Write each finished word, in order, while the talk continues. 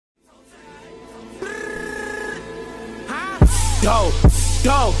Go,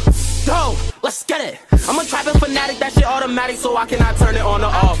 go, go, let's get it. I'm a trapping fanatic, that shit automatic, so I cannot turn it on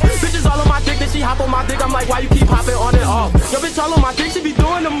or off. Bitches all on my dick, then she hop on my dick, I'm like, why you keep hopping on and off? Yo, bitch all on my dick, she be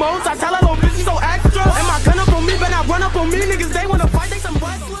doing the most. I tell her, little bitch, she so extra. And my gun up on me, but not run up on me. Niggas, they wanna fight, they some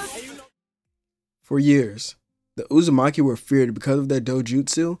wrestlers. For years, the Uzumaki were feared because of their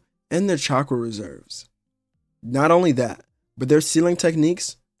dojutsu and their chakra reserves. Not only that, but their sealing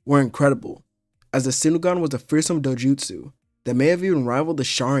techniques were incredible, as the Sharingan was a fearsome dojutsu that may have even rivaled the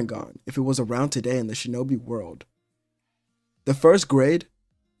Sharingan if it was around today in the shinobi world. The first grade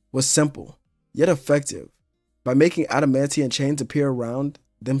was simple, yet effective, by making adamantium chains appear around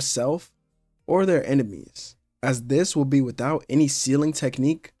themselves or their enemies, as this will be without any sealing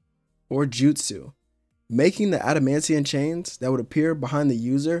technique or jutsu, making the adamantium chains that would appear behind the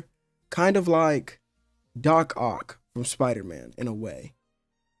user kind of like Doc Ock from Spider-Man in a way.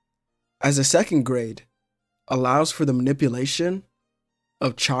 As the second grade allows for the manipulation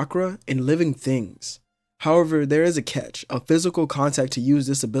of chakra in living things. However, there is a catch, a physical contact to use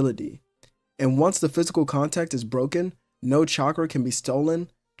this ability. And once the physical contact is broken, no chakra can be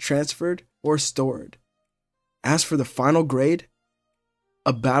stolen, transferred, or stored. As for the final grade,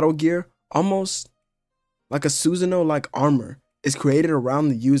 a battle gear, almost like a Susanoo-like armor, is created around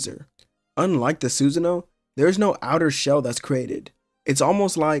the user. Unlike the Susanoo, there is no outer shell that's created. It's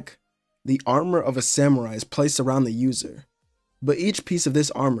almost like the armor of a samurai is placed around the user, but each piece of this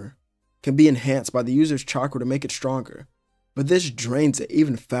armor can be enhanced by the user's chakra to make it stronger, but this drains it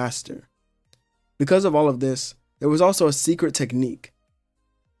even faster. Because of all of this, there was also a secret technique,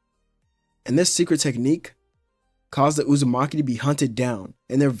 and this secret technique caused the Uzumaki to be hunted down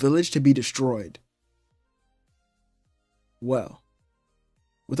and their village to be destroyed. Well,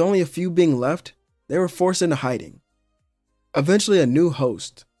 with only a few being left, they were forced into hiding. Eventually, a new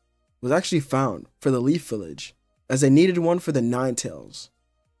host was actually found for the Leaf Village, as they needed one for the Nine Tails.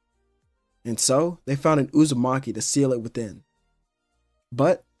 And so, they found an Uzumaki to seal it within.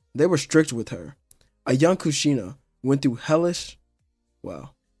 But, they were strict with her. A young Kushina went through a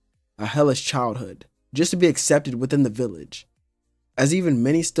hellish childhood, just to be accepted within the village, as even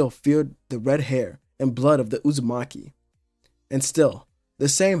many still feared the red hair and blood of the Uzumaki. And still, the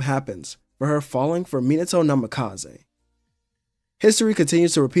same happens for her falling for Minato Namikaze. History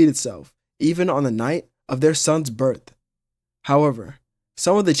continues to repeat itself, even on the night of their son's birth. However,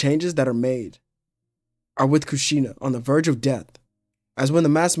 some of the changes that are made are with Kushina on the verge of death, as when the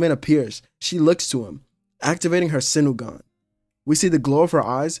masked man appears, she looks to him, activating her Sharingan. We see the glow of her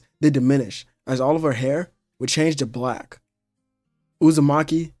eyes did diminish, as all of her hair would change to black.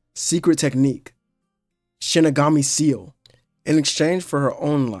 Uzumaki, secret technique. Shinigami seal. In exchange for her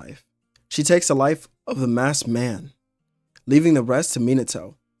own life, she takes the life of the masked man, leaving the rest to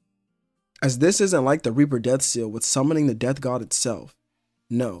Minato. As this isn't like the Reaper Death Seal with summoning the Death God itself.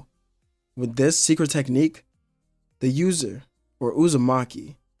 No, with this secret technique, the user, or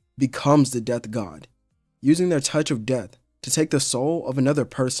Uzumaki, becomes the Death God, using their touch of death to take the soul of another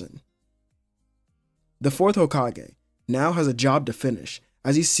person. The fourth Hokage now has a job to finish,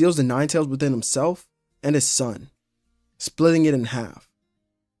 as he seals the Nine Tails within himself and his son, splitting it in half,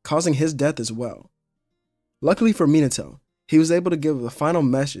 causing his death as well. Luckily for Minato, he was able to give the final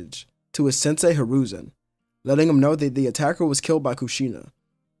message to his sensei Hiruzen, letting him know that the attacker was killed by Kushina,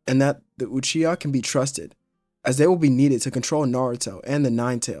 and that the Uchiha can be trusted, as they will be needed to control Naruto and the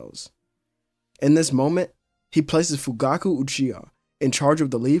Nine Tails. In this moment, he places Fugaku Uchiha in charge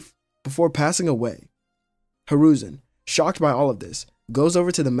of the leaf before passing away. Hiruzen, shocked by all of this, goes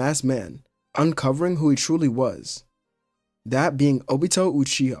over to the masked man, uncovering who he truly was, that being Obito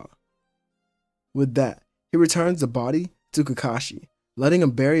Uchiha. With that, he returns the body to Kakashi, letting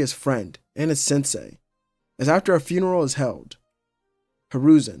him bury his friend and his sensei, as after a funeral is held,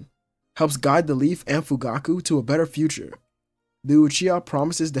 Hiruzen helps guide the leaf and Fugaku to a better future. The Uchiha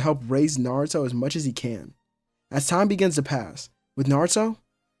promises to help raise Naruto as much as he can. As time begins to pass, with Naruto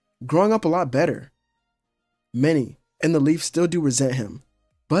growing up a lot better. Many in the leaf still do resent him,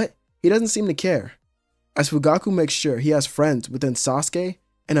 but he doesn't seem to care, as Fugaku makes sure he has friends within Sasuke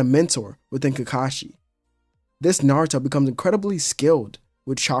and a mentor within Kakashi. This Naruto becomes incredibly skilled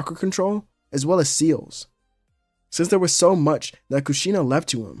with chakra control as well as seals. Since there was so much that Kushina left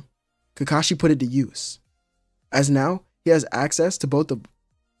to him, Kakashi put it to use, as now he has access to both of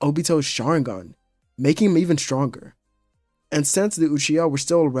Obito's Sharingan, making him even stronger. And since the Uchiha were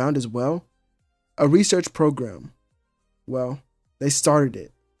still around as well, a research program, they started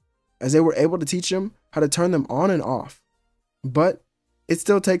it, as they were able to teach him how to turn them on and off. But it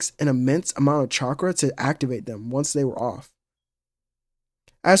still takes an immense amount of chakra to activate them once they were off.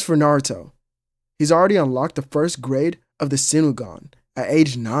 As for Naruto, he's already unlocked the first grade of the Shinigami at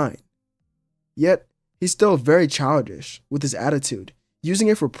age 9. Yet, he's still very childish with his attitude, using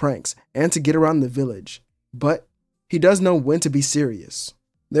it for pranks and to get around the village. But he does know when to be serious.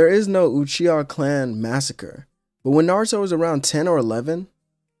 There is no Uchiha clan massacre, but when Naruto was around 10 or 11,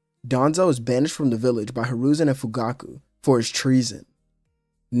 Danzo is banished from the village by Hiruzen and Fugaku for his treason.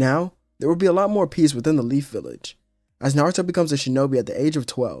 Now, there will be a lot more peace within the Leaf Village, as Naruto becomes a shinobi at the age of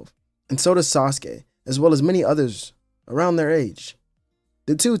 12, and so does Sasuke, as well as many others around their age.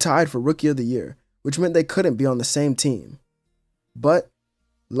 The two tied for Rookie of the Year, which meant they couldn't be on the same team. But,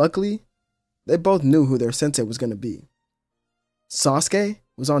 luckily, they both knew who their sensei was going to be. Sasuke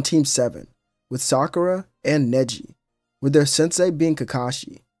was on Team 7, with Sakura and Neji, with their sensei being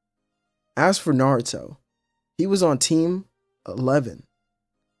Kakashi. As for Naruto, he was on Team 11,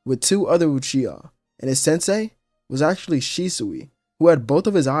 with 2 other Uchiha, and his sensei was actually Shisui, who had both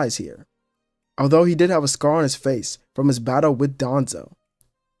of his eyes here, although he did have a scar on his face from his battle with Danzo.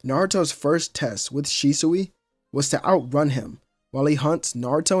 Naruto's first test with Shisui was to outrun him while he hunts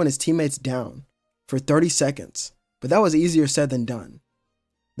Naruto and his teammates down for 30 seconds, but that was easier said than done.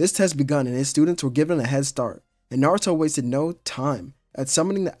 This test begun and his students were given a head start, and Naruto wasted no time at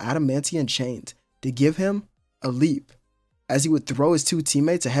summoning the adamantium chains to give him a leap, as he would throw his 2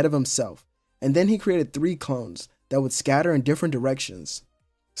 teammates ahead of himself, and then he created 3 clones that would scatter in different directions.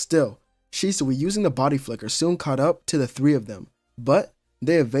 Still, Shisui using the body flicker soon caught up to the 3 of them, but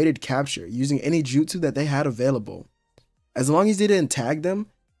they evaded capture using any jutsu that they had available. As long as they didn't tag them,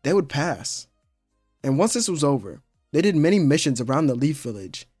 they would pass. And once this was over, they did many missions around the Leaf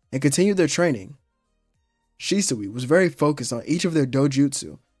Village and continued their training. Shisui was very focused on each of their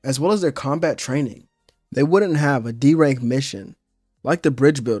dojutsu as well as their combat training. They wouldn't have a D-rank mission like the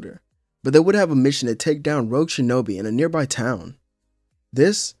Bridge Builder, but they would have a mission to take down rogue shinobi in a nearby town.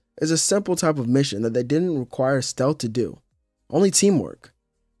 This is a simple type of mission that they didn't require stealth to do, only teamwork,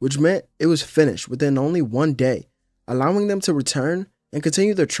 which meant it was finished within only 1 day, allowing them to return and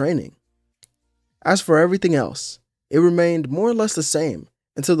continue their training. As for everything else, it remained more or less the same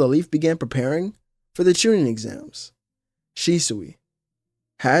until the Leaf began preparing for the Chunin exams. Shisui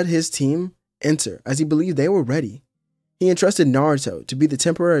had his team enter as he believed they were ready. He entrusted Naruto to be the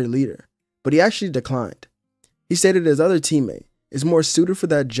temporary leader, but he actually declined. He stated his other teammate is more suited for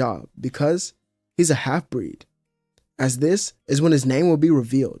that job because he's a half-breed, as this is when his name will be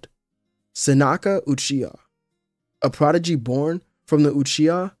revealed. Sanaka Uchiha, a prodigy born from the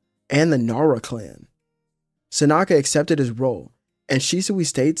Uchiha and the Nara clan. Sanaka accepted his role, and Shisui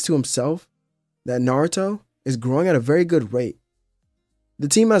states to himself that Naruto is growing at a very good rate. The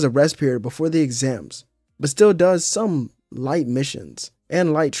team has a rest period before the exams, but still does some light missions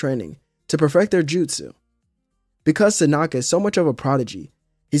and light training to perfect their jutsu. Because Sanaka is so much of a prodigy,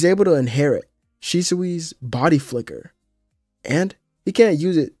 he's able to inherit Shisui's body flicker, and he can't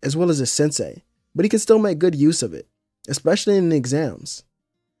use it as well as his sensei, but he can still make good use of it, especially in the exams.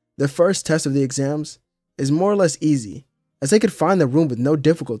 The first test of the exams is more or less easy, as they could find the room with no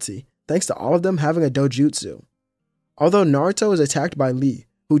difficulty thanks to all of them having a dojutsu. Although Naruto is attacked by Lee,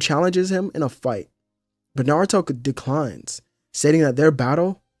 who challenges him in a fight, but Naruto declines, stating that their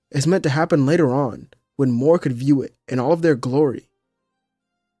battle is meant to happen later on when more could view it in all of their glory.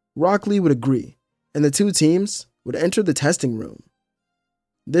 Rock Lee would agree, and the 2 teams would enter the testing room.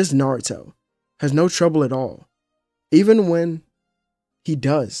 This Naruto has no trouble at all. Even when he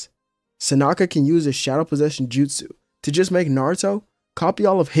does, Sanaka can use his shadow possession jutsu to just make Naruto copy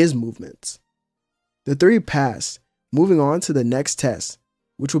all of his movements. The 3 pass, moving on to the next test,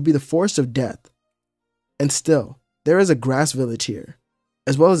 which will be the Forest of Death. And still, there is a grass village here,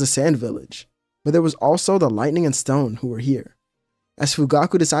 as well as a sand village, but there was also the lightning and stone who were here, as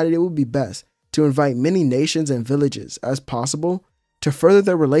Fugaku decided it would be best to invite many nations and villages as possible to further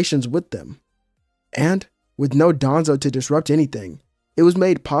their relations with them. And, with no Danzo to disrupt anything, it was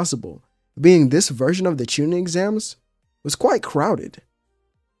made possible, being this version of the Chunin exams was quite crowded.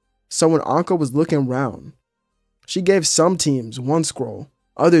 So when Anko was looking around, she gave some teams 1 scroll,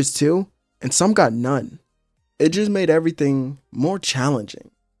 others 2, and some got none. It just made everything more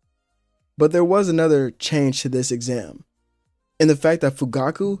challenging. But there was another change to this exam, in the fact that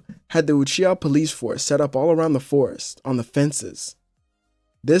Fugaku had the Uchiha police force set up all around the forest on the fences.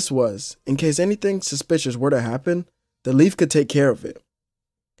 This was, in case anything suspicious were to happen, the Leaf could take care of it.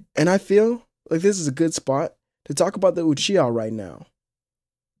 And I feel like this is a good spot to talk about the Uchiha right now,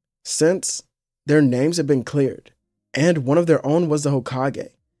 since their names have been cleared, and one of their own was the Hokage.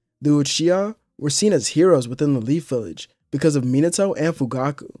 The Uchiha were seen as heroes within the Leaf Village because of Minato and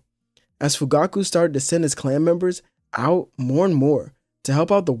Fugaku, as Fugaku started to send his clan members out more and more to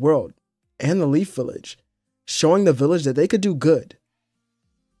help out the world and the Leaf Village. showing the village that they could do good.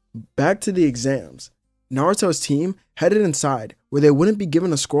 Back to the exams, Naruto's team headed inside where they wouldn't be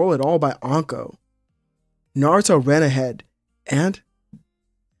given a scroll at all by Anko. Naruto ran ahead and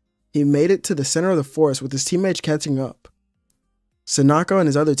he made it to the center of the forest with his teammates catching up. Sanaka and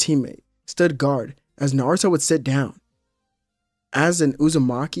his other teammate stood guard as Naruto would sit down. As an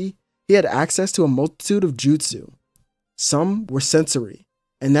Uzumaki, he had access to a multitude of jutsu. Some were sensory,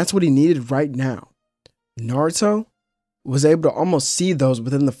 and that's what he needed right now. Naruto was able to almost see those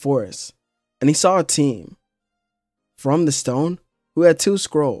within the forest, and he saw a team from the stone who had 2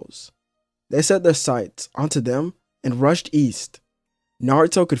 scrolls. They set their sights onto them and rushed east.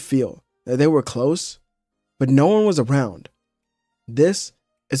 Naruto could feel that they were close, but no one was around. This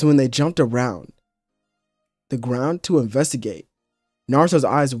is when they jumped around the ground to investigate. Naruto's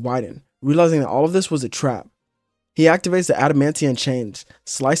eyes widened, realizing that all of this was a trap. He activates the adamantine chains,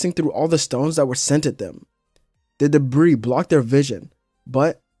 slicing through all the stones that were sent at them. The debris blocked their vision,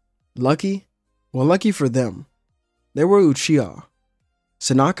 but lucky for them, they were Uchiha.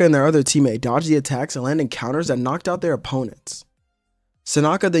 Sanaka and their other teammate dodged the attacks and landed counters that knocked out their opponents.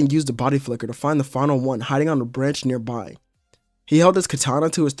 Sanaka then used a body flicker to find the final one hiding on a branch nearby. He held his katana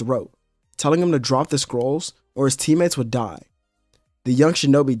to his throat, telling him to drop the scrolls or his teammates would die. The young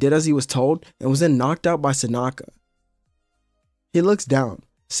shinobi did as he was told and was then knocked out by Sanaka. He looks down,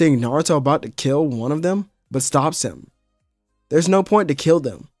 seeing Naruto about to kill one of them, but stops him. There's no point to kill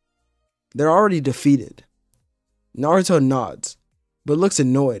them. They're already defeated. Naruto nods, but looks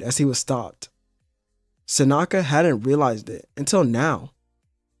annoyed as he was stopped. Sanaka hadn't realized it until now,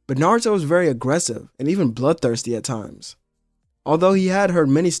 but Naruto was very aggressive and even bloodthirsty at times. Although he had heard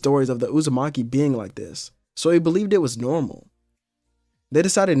many stories of the Uzumaki being like this, so he believed it was normal. They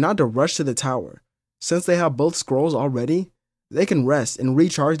decided not to rush to the tower. Since they have both scrolls already, they can rest and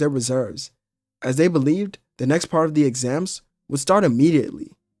recharge their reserves, as they believed the next part of the exams would start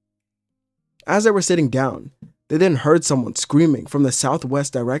immediately. As they were sitting down, they then heard someone screaming from the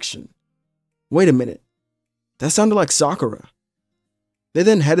southwest direction. Wait a minute, that sounded like Sakura. They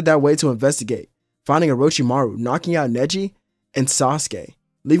then headed that way to investigate, finding Orochimaru knocking out Neji and Sasuke,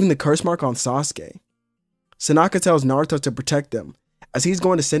 leaving the curse mark on Sasuke. Sanaka tells Naruto to protect them, as he's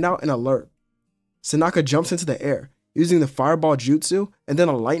going to send out an alert. Sanaka jumps into the air, using the fireball jutsu and then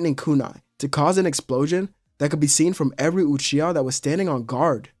a lightning kunai to cause an explosion that could be seen from every Uchiha that was standing on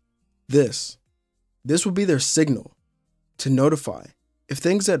guard. This would be their signal to notify if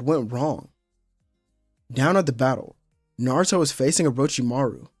things had went wrong. Down at the battle, Naruto was facing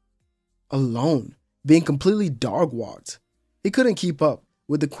Orochimaru, alone, being completely dog-walked. He couldn't keep up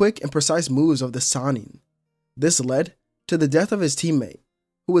with the quick and precise moves of the Sannin. This led to the death of his teammate,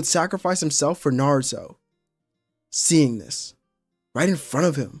 who would sacrifice himself for Naruto. Seeing this, right in front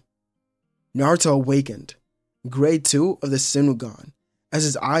of him, Naruto awakened, grade 2 of the Sharingan, as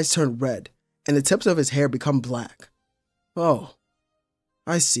his eyes turned red and the tips of his hair become black. Oh,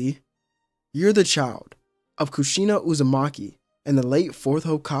 I see. You're the child of Kushina Uzumaki and the late 4th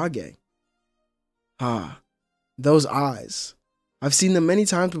Hokage. Ah, those eyes. I've seen them many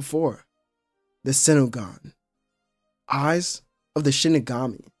times before. The Sharingan. Eyes of the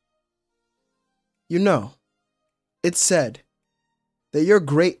Shinigami. You know, it's said that your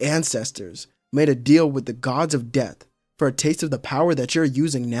great ancestors made a deal with the gods of death for a taste of the power that you're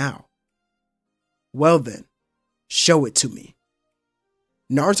using now. Well then, show it to me.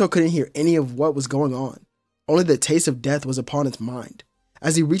 Naruto couldn't hear any of what was going on. Only the taste of death was upon his mind,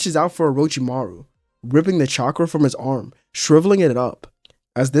 as he reaches out for Orochimaru, ripping the chakra from his arm, shriveling it up,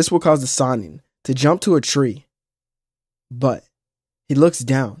 as this will cause the Sannin to jump to a tree. But he looks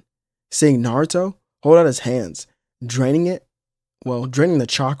down, seeing Naruto hold out his hands, draining the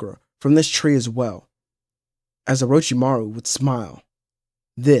chakra from this tree as well, as Orochimaru would smile.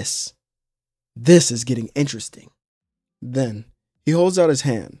 This is getting interesting. Then he holds out his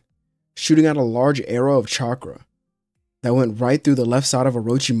hand, shooting out a large arrow of chakra that went right through the left side of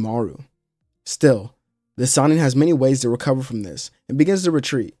Orochimaru. Still, the Sannin has many ways to recover from this and begins to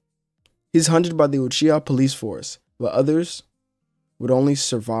retreat. He's hunted by the Uchiha police force, but others would only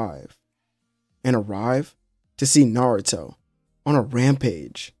survive and arrive to see Naruto on a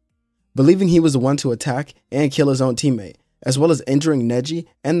rampage. Believing he was the one to attack and kill his own teammate, as well as injuring Neji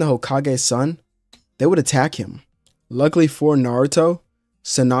and the Hokage's son, they would attack him. Luckily for Naruto,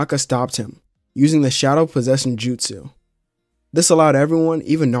 Sanaka stopped him, using the Shadow Possession Jutsu. This allowed everyone,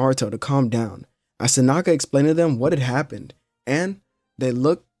 even Naruto, to calm down, as Sanaka explained to them what had happened, and they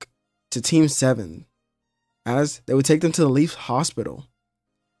looked to Team 7, as they would take them to the Leaf Hospital.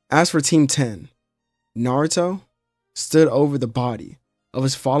 As for Team 10, Naruto stood over the body of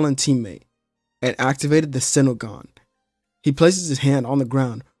his fallen teammate, and activated the Synagogue. He places his hand on the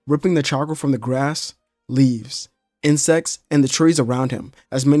ground, ripping the chakra from the grass, leaves, insects, and the trees around him,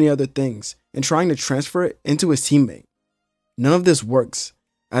 as many other things, and trying to transfer it into his teammate. None of this works,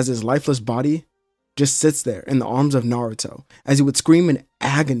 as his lifeless body just sits there in the arms of Naruto, as he would scream in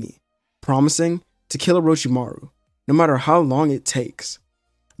agony, promising to kill Orochimaru, no matter how long it takes.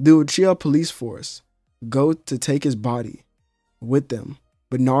 The Uchiha police force go to take his body with them,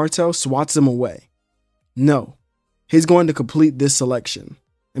 but Naruto swats them away. No, he's going to complete this selection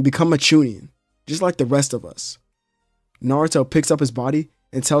and become a Chunin, just like the rest of us. Naruto picks up his body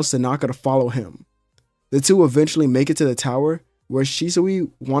and tells Tanaka to follow him. The two eventually make it to the tower where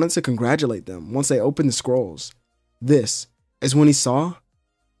Shisui wanted to congratulate them once they opened the scrolls. This is when he saw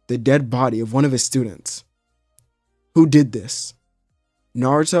the dead body of one of his students. Who did this?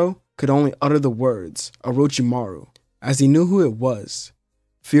 Naruto could only utter the words Orochimaru, as he knew who it was.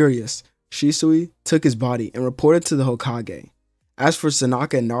 Furious, Shisui took his body and reported to the Hokage. As for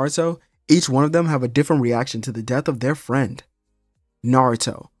Tanaka and Naruto, each one of them have a different reaction to the death of their friend.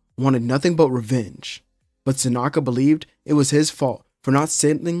 Naruto wanted nothing but revenge, but Tanaka believed it was his fault for not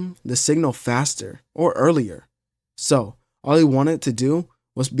sending the signal faster or earlier. So, all he wanted to do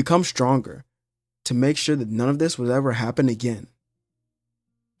was become stronger to make sure that none of this would ever happen again.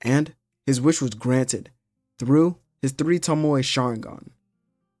 And his wish was granted through his 3 Tomoe Sharingan.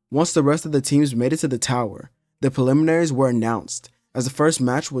 Once the rest of the teams made it to the tower, the preliminaries were announced, as the first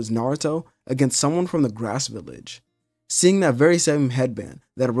match was Naruto against someone from the grass village. Seeing that very same headband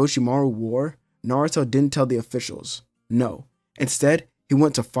that Orochimaru wore, Naruto didn't tell the officials. No, instead, he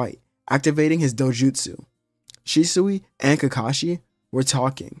went to fight, activating his dojutsu. Shisui and Kakashi were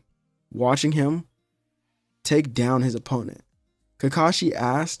talking, watching him take down his opponent. Kakashi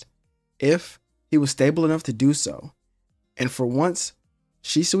asked if he was stable enough to do so, and for once,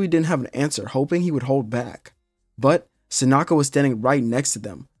 Shisui didn't have an answer, hoping he would hold back. But Tanaka was standing right next to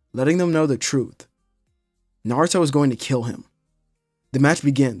them, letting them know the truth. Naruto was going to kill him. The match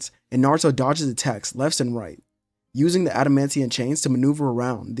begins, and Naruto dodges attacks left and right, using the adamantium chains to maneuver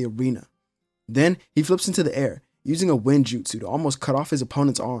around the arena. Then he flips into the air, using a wind jutsu to almost cut off his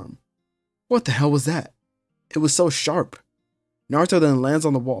opponent's arm. What the hell was that? It was so sharp. Naruto then lands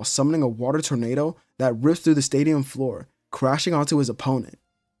on the wall, summoning a water tornado that rips through the stadium floor, crashing onto his opponent.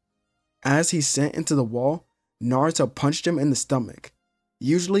 As he sent into the wall, Naruto punched him in the stomach.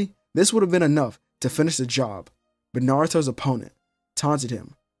 Usually, this would have been enough to finish the job, but Naruto's opponent taunted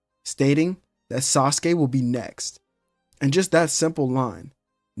him, stating that Sasuke will be next. And just that simple line,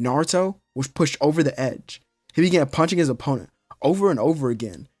 Naruto was pushed over the edge. He began punching his opponent over and over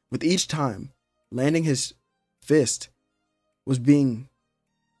again, with each time landing his fist was being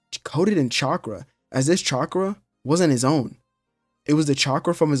coated in chakra, as this chakra wasn't his own. It was the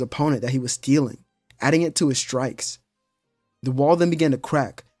chakra from his opponent that he was stealing, adding it to his strikes. The wall then began to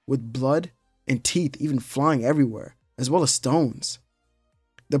crack, with blood and teeth even flying everywhere, as well as stones.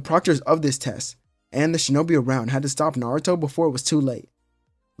 The proctors of this test and the shinobi around had to stop Naruto before it was too late.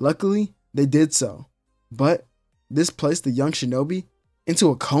 Luckily, they did so, but this placed the young shinobi into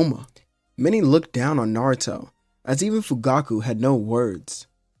a coma. Many looked down on Naruto, as even Fugaku had no words.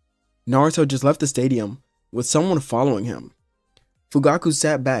 Naruto just left the stadium with someone following him. Fugaku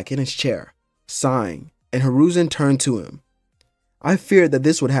sat back in his chair, sighing, and Hiruzen turned to him. I feared that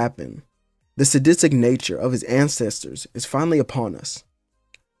this would happen. The sadistic nature of his ancestors is finally upon us.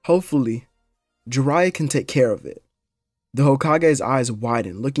 Hopefully, Jiraiya can take care of it. The Hokage's eyes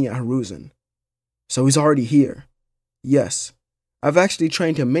widened, looking at Hiruzen. So he's already here. Yes, I've actually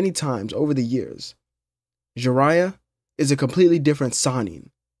trained him many times over the years. Jiraiya is a completely different Sannin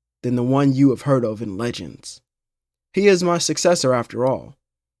than the one you have heard of in legends. He is my successor after all.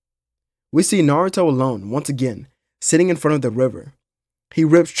 We see Naruto alone once again, sitting in front of the river. He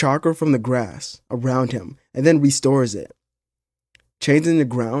rips chakra from the grass around him and then restores it, changing the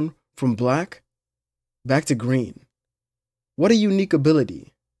ground from black back to green. What a unique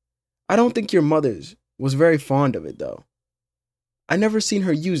ability. I don't think your mother's was very fond of it though. I never seen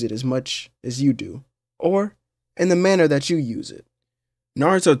her use it as much as you do, or in the manner that you use it.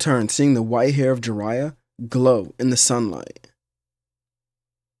 Naruto turned, seeing the white hair of Jiraiya glow in the sunlight.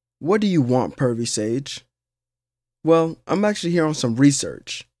 What do you want, pervy sage? Well, I'm actually here on some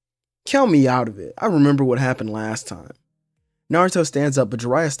research. Count me out of it. I remember what happened last time. Naruto stands up, but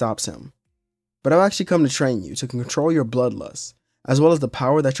Jiraiya stops him. But I've actually come to train you to control your bloodlust, as well as the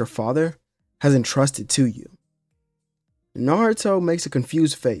power that your father has entrusted to you. Naruto makes a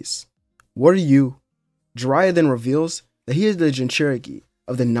confused face. What are you? Jiraiya then reveals that he is the Jinchuriki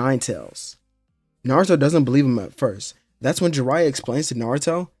of the Nine Tails. Naruto doesn't believe him at first. That's when Jiraiya explains to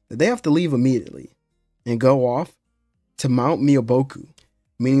Naruto that they have to leave immediately and go off to Mount Miyoboku,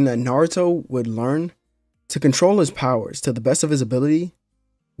 meaning that Naruto would learn to control his powers to the best of his ability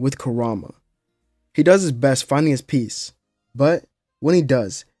with Kurama. He does his best finding his peace, but when he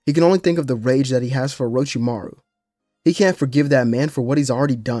does, he can only think of the rage that he has for Orochimaru. He can't forgive that man for what he's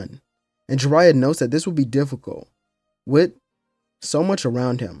already done, and Jiraiya knows that this will be difficult, with so much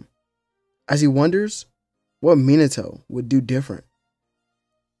around him, as he wonders what Minato would do different.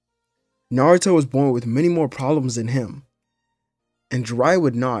 Naruto was born with many more problems than him, and Jiraiya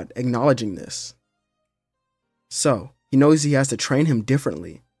would not, acknowledging this. So, he knows he has to train him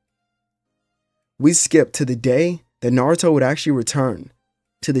differently. We skip to the day that Naruto would actually return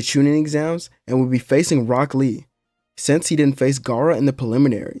to the Chunin exams and would be facing Rock Lee, since he didn't face Gaara in the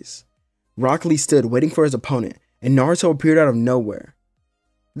preliminaries. Rock Lee stood waiting for his opponent, and Naruto appeared out of nowhere.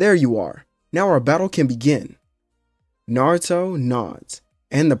 "There you are. Now our battle can begin." Naruto nods,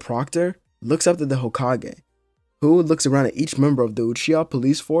 and the proctor looks up to the Hokage, who looks around at each member of the Uchiha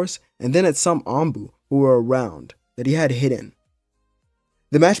police force and then at some Anbu who were around that he had hidden.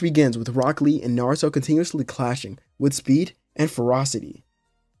 The match begins with Rock Lee and Naruto continuously clashing with speed and ferocity.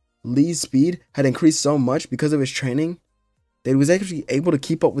 Lee's speed had increased so much because of his training that he was actually able to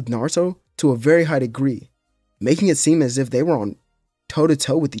keep up with Naruto to a very high degree, making it seem as if they were on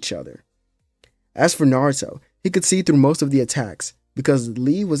toe-to-toe with each other. As for Naruto, he could see through most of the attacks because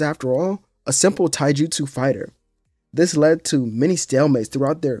Lee was, after all, a simple taijutsu fighter. This led to many stalemates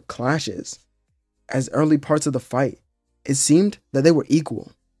throughout their clashes. As early parts of the fight, it seemed that they were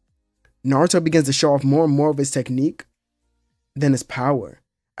equal. Naruto begins to show off more and more of his technique than his power,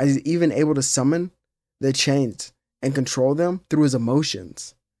 as he's even able to summon the chains and control them through his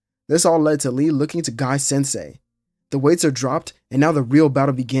emotions. This all led to Lee looking to Guy Sensei. The weights are dropped, and now the real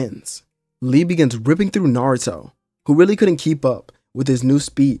battle begins. Lee begins ripping through Naruto, who really couldn't keep up with his new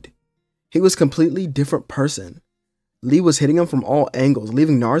speed. He was a completely different person. Lee was hitting him from all angles,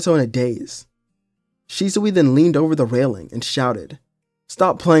 leaving Naruto in a daze. Shisui then leaned over the railing and shouted,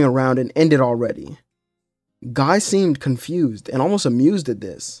 "Stop playing around and end it already." Guy seemed confused and almost amused at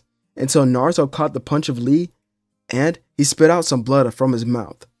this, until Naruto caught the punch of Lee and he spit out some blood from his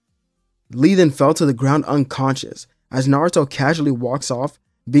mouth. Lee then fell to the ground unconscious as Naruto casually walks off,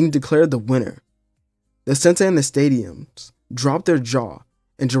 being declared the winner. The sensei in the stadiums dropped their jaw,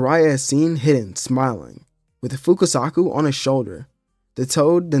 and Jiraiya is seen hidden, smiling, with Fukasaku on his shoulder. The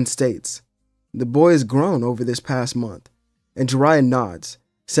toad then states, "The boy has grown over this past month," and Jiraiya nods,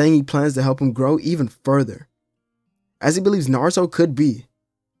 saying he plans to help him grow even further, as he believes Naruto could be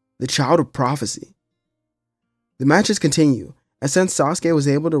the child of prophecy. The matches continue, and since Sasuke was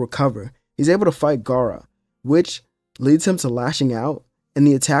able to recover, he's able to fight Gaara, which leads him to lashing out, and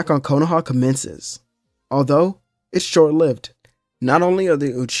the attack on Konoha commences. Although, it's short-lived. Not only are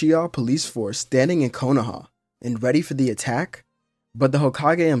the Uchiha police force standing in Konoha and ready for the attack, but the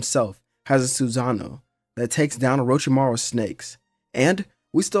Hokage himself has a Susanoo that takes down Orochimaru's snakes. And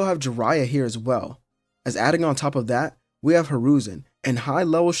we still have Jiraiya here as well, as adding on top of that, we have Hiruzen and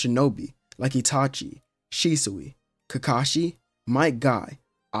high-level shinobi like Itachi, Shisui, Kakashi, Might Guy,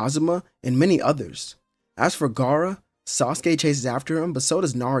 Azuma, and many others. As for Gaara, Sasuke chases after him, but so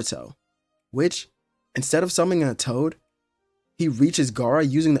does Naruto, which, instead of summoning a toad, he reaches Gaara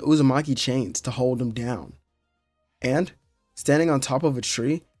using the Uzumaki chains to hold him down. And, standing on top of a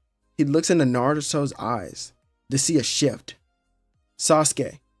tree, he looks into Naruto's eyes to see a shift.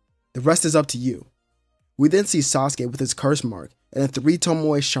 "Sasuke, the rest is up to you." We then see Sasuke with his curse mark and a 3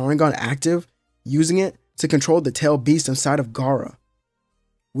 Tomoe Sharingan active, using it to control the tail beast inside of Gaara.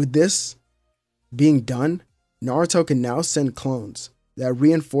 With this being done, Naruto can now send clones that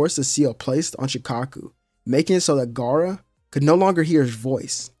reinforce the seal placed on Shikaku, making it so that Gaara could no longer hear his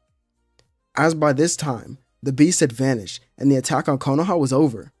voice. As by this time, the beast had vanished and the attack on Konoha was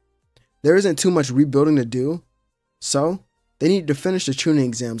over. There isn't too much rebuilding to do, so they needed to finish the Chunin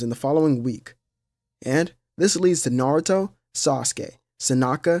exams in the following week. And this leads to Naruto, Sasuke,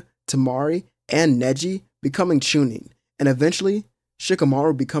 Sanaka, Temari, and Neji becoming Chunin, and eventually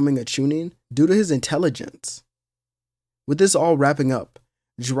Shikamaru becoming a Chunin due to his intelligence. With this all wrapping up,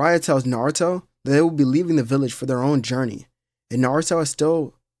 Jiraiya tells Naruto that they will be leaving the village for their own journey, and Naruto has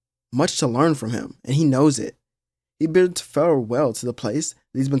still much to learn from him, and he knows it. He bids farewell to the place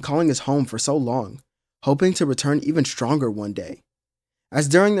that he's been calling his home for so long, hoping to return even stronger one day. As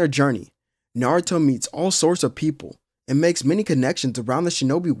during their journey, Naruto meets all sorts of people and makes many connections around the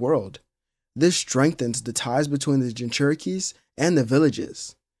shinobi world. This strengthens the ties between the Jinchurikis and the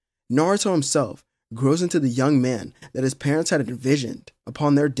villages. Naruto himself grows into the young man that his parents had envisioned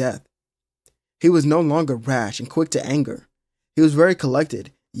upon their death. He was no longer rash and quick to anger. He was very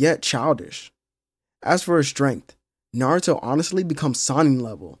collected yet childish. As for his strength, Naruto honestly becomes Sannin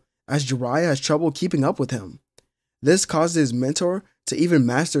level, as Jiraiya has trouble keeping up with him. This causes his mentor to even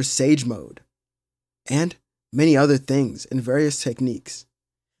master Sage Mode, and many other things in various techniques.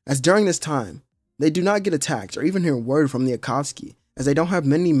 As during this time, they do not get attacked or even hear word from the Akatsuki, as they don't have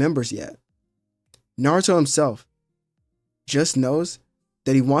many members yet. Naruto himself just knows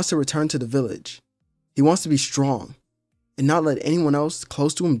that he wants to return to the village. He wants to be strong and not let anyone else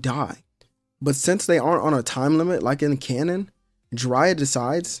close to him die. But since they aren't on a time limit like in canon, Jiraiya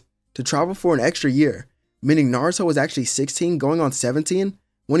decides to travel for an extra year, meaning Naruto was actually 16 going on 17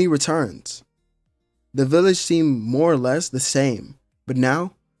 when he returns. The village seemed more or less the same, but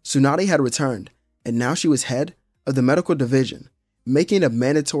now Tsunade had returned, and now she was head of the medical division, making a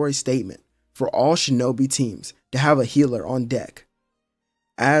mandatory statement for all shinobi teams to have a healer on deck.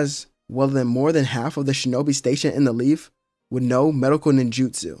 As well, then more than half of the shinobi stationed in the Leaf would know medical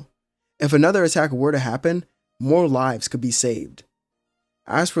ninjutsu. If another attack were to happen, more lives could be saved.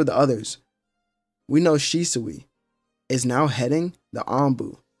 As for the others, we know Shisui is now heading the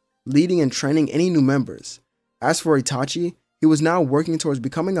Anbu, leading and training any new members. As for Itachi, he was now working towards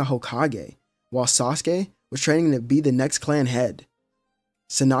becoming a Hokage, while Sasuke was training to be the next clan head.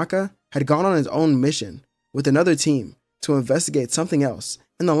 Sanaka had gone on his own mission with another team to investigate something else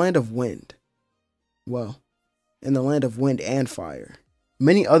in the land of wind. Well, in the land of wind and fire.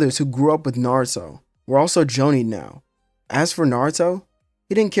 Many others who grew up with Naruto were also jonin now. As for Naruto,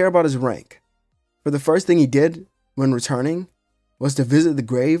 he didn't care about his rank. For the first thing he did when returning was to visit the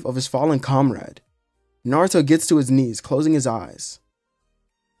grave of his fallen comrade. Naruto gets to his knees, closing his eyes.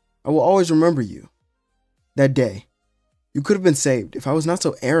 I will always remember you. That day, you could have been saved if I was not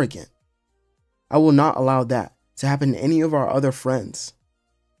so arrogant. I will not allow that to happen to any of our other friends.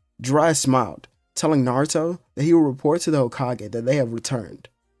 Jiraiya smiled, telling Naruto that he will report to the Hokage that they have returned,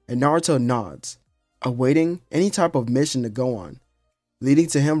 and Naruto nods, awaiting any type of mission to go on, leading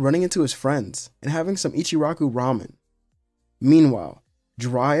to him running into his friends and having some Ichiraku ramen. Meanwhile,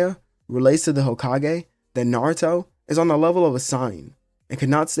 Jiraiya relates to the Hokage that Naruto is on the level of a Sannin and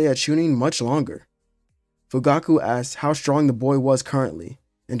cannot stay at Chunin much longer. Fugaku asked how strong the boy was currently,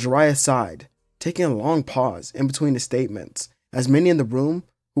 and Jiraiya sighed, taking a long pause in between his statements, as many in the room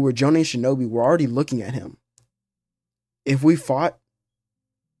who were jonin shinobi were already looking at him. If we fought,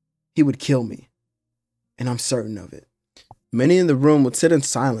 he would kill me, and I'm certain of it. Many in the room would sit in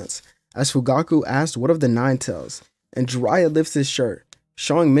silence as Fugaku asked what of the Nine Tails, and Jiraiya lifts his shirt,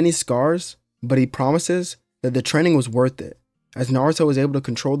 showing many scars, but he promises that the training was worth it, as Naruto was able to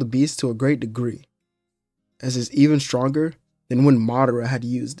control the beast to a great degree, as is even stronger than when Madara had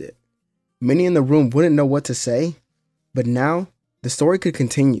used it. Many in the room wouldn't know what to say, but now the story could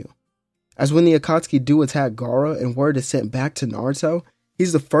continue, as when the Akatsuki do attack Gaara and word is sent back to Naruto,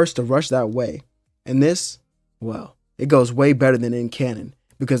 he's the first to rush that way. And this, well, it goes way better than in canon,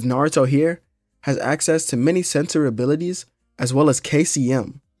 because Naruto here has access to many sensory abilities as well as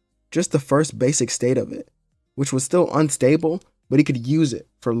KCM, just the first basic state of it, which was still unstable, but he could use it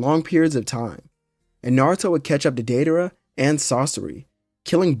for long periods of time. And Naruto would catch up to Deidara and Sasori,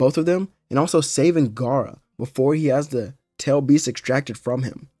 killing both of them and also saving Gaara before he has the tail beast extracted from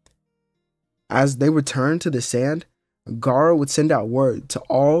him. As they returned to the sand, Gaara would send out word to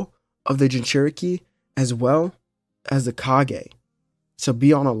all of the Jinchuriki as well as the Kage to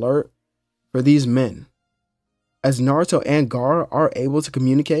be on alert for these men. As Naruto and Gaara are able to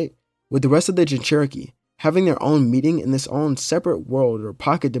communicate with the rest of the Jinchuriki, having their own meeting in this own separate world or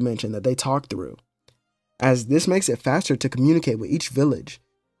pocket dimension that they talk through, as this makes it faster to communicate with each village,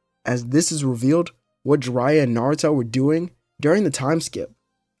 as this is revealed what Jiraiya and Naruto were doing during the time skip,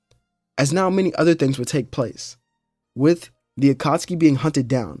 as now many other things would take place, with the Akatsuki being hunted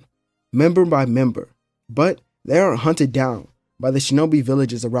down, member by member, but they aren't hunted down by the shinobi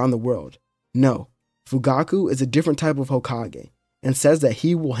villages around the world. No, Fugaku is a different type of Hokage, and says that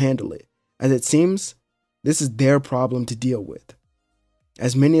he will handle it, as it seems this is their problem to deal with,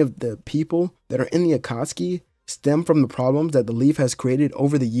 as many of the people that are in the Akatsuki stem from the problems that the Leaf has created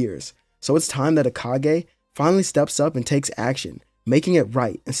over the years. So it's time that a Kage finally steps up and takes action, making it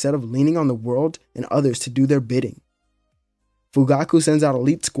right instead of leaning on the world and others to do their bidding. Fugaku sends out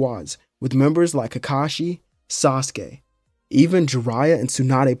elite squads with members like Kakashi, Sasuke. Even Jiraiya and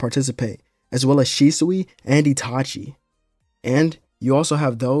Tsunade participate, as well as Shisui and Itachi. And you also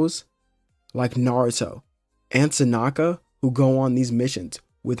have those like Naruto and Tanaka who go on these missions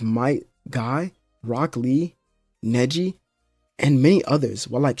with Might Guy, Rock Lee, Neji, and many others,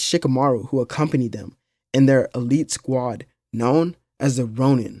 while like Shikamaru who accompany them in their elite squad known as the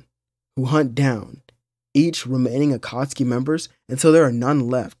Ronin, who hunt down each remaining Akatsuki members until there are none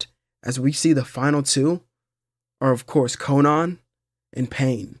left, as we see the final two are of course Konan and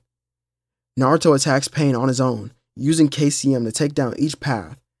Pain. Naruto attacks Pain on his own, using KCM to take down each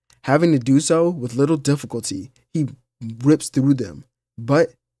path. Having to do so with little difficulty, he rips through them,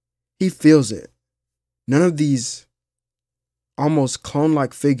 but he feels it. None of these almost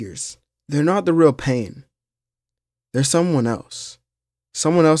clone-like figures, they're not the real Pain. They're someone else.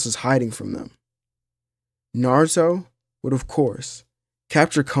 Someone else is hiding from them. Naruto would, of course,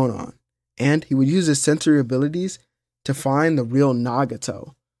 capture Konan, and he would use his sensory abilities to find the real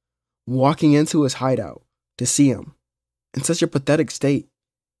Nagato, walking into his hideout to see him in such a pathetic state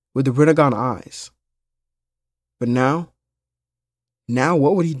with the Rinnegan eyes. But now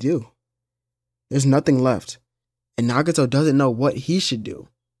what would he do? There's nothing left, and Nagato doesn't know what he should do.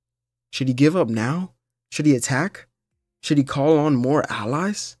 Should he give up now? Should he attack? Should he call on more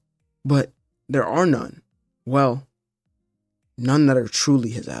allies? But there are none. Well, none that are truly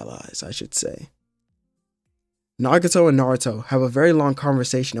his allies, I should say. Nagato and Naruto have a very long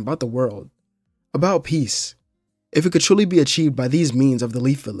conversation about the world, about peace, if it could truly be achieved by these means of the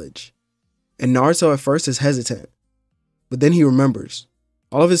Leaf Village. And Naruto at first is hesitant, but then he remembers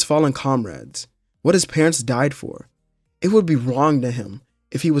all of his fallen comrades, what his parents died for. It would be wrong to him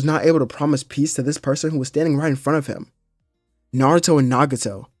if he was not able to promise peace to this person who was standing right in front of him. Naruto and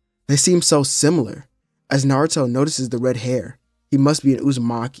Nagato, they seem so similar. As Naruto notices the red hair, he must be an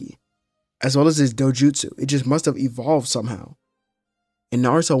Uzumaki. As well as his dojutsu, it just must have evolved somehow. And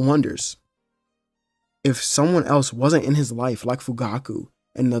Naruto wonders if someone else wasn't in his life like Fugaku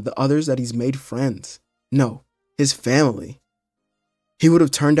and the others that he's made friends. No, his family. He would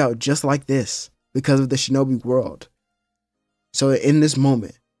have turned out just like this because of the shinobi world. So in this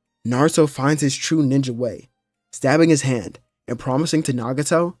moment, Naruto finds his true ninja way, stabbing his hand and promising to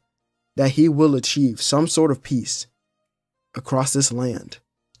Nagato that he will achieve some sort of peace across this land.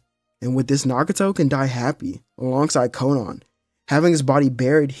 And with this, Nagato can die happy alongside Konan, having his body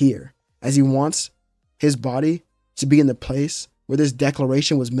buried here, as he wants his body to be in the place where this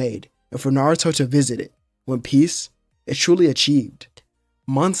declaration was made, and for Naruto to visit it when peace is truly achieved.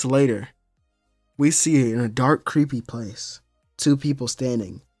 Months later, we see it in a dark, creepy place, two people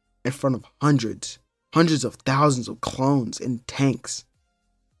standing in front of hundreds of thousands of clones in tanks,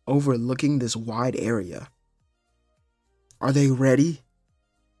 overlooking this wide area. Are they ready?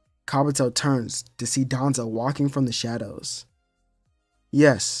 Kabuto turns to see Danzo walking from the shadows.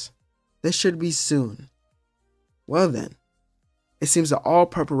 Yes, this should be soon. Well then, it seems that all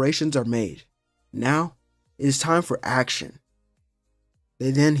preparations are made. Now, it is time for action.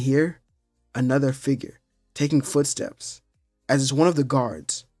 They then hear another figure taking footsteps, as it's one of the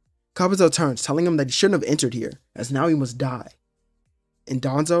guards. Kabuto turns, telling him that he shouldn't have entered here, as now he must die. And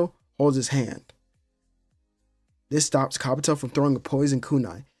Danzo holds his hand. This stops Kabuto from throwing a poison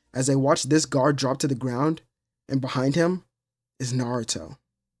kunai, as they watch this guard drop to the ground, and behind him is Naruto.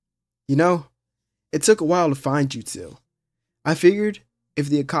 You know, it took a while to find Jutsu. I figured if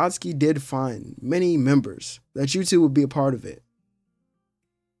the Akatsuki did find many members, that Jutsu would be a part of it.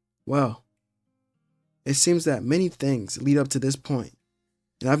 Well, it seems that many things lead up to this point,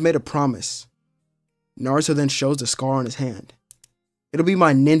 and I've made a promise. Naruto then shows the scar on his hand. It'll be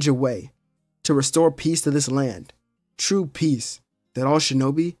my ninja way to restore peace to this land. True peace that all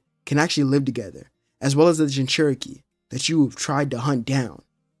shinobi can actually live together, as well as the Jinchuriki that you have tried to hunt down.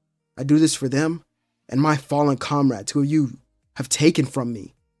 I do this for them and my fallen comrades who you have taken from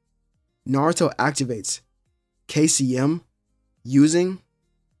me. Naruto activates KCM using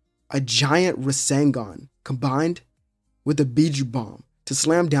a giant Rasengan combined with a Biju bomb to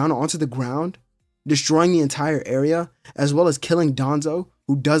slam down onto the ground, destroying the entire area, as well as killing Danzo,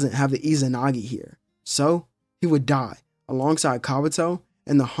 who doesn't have the Izanagi here. So, he would die alongside Kabuto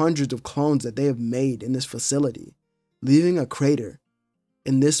and the hundreds of clones that they have made in this facility, leaving a crater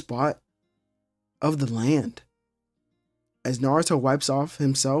in this spot of the land. As Naruto wipes off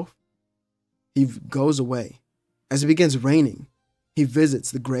himself, he goes away. As it begins raining, he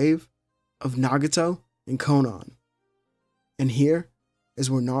visits the grave of Nagato and Konan. And here is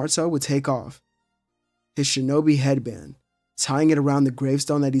where Naruto would take off his shinobi headband, tying it around the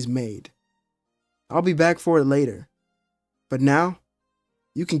gravestone that he's made. I'll be back for it later, but now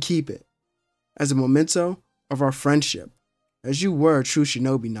you can keep it as a memento of our friendship, as you were a true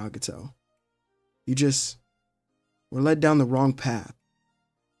shinobi, Nagato. You just were led down the wrong path.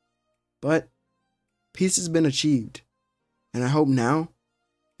 But peace has been achieved, and I hope now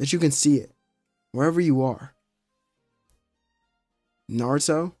that you can see it wherever you are.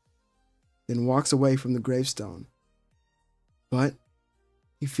 Naruto then walks away from the gravestone, but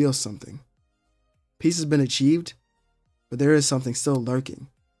he feels something. Peace has been achieved, but there is something still lurking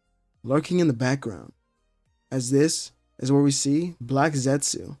in the background. As this is where we see Black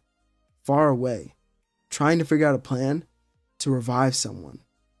Zetsu, far away, trying to figure out a plan to revive someone,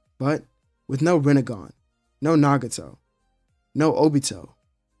 but with no Rinnegan, no Nagato, no Obito,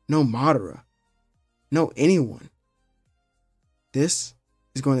 no Madara, no anyone. This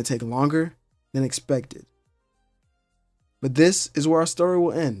is going to take longer than expected. But this is where our story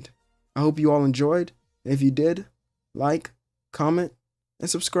will end. I hope you all enjoyed, and if you did, like, comment, and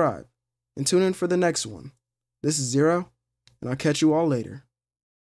subscribe, and tune in for the next one. This is Zero, and I'll catch you all later.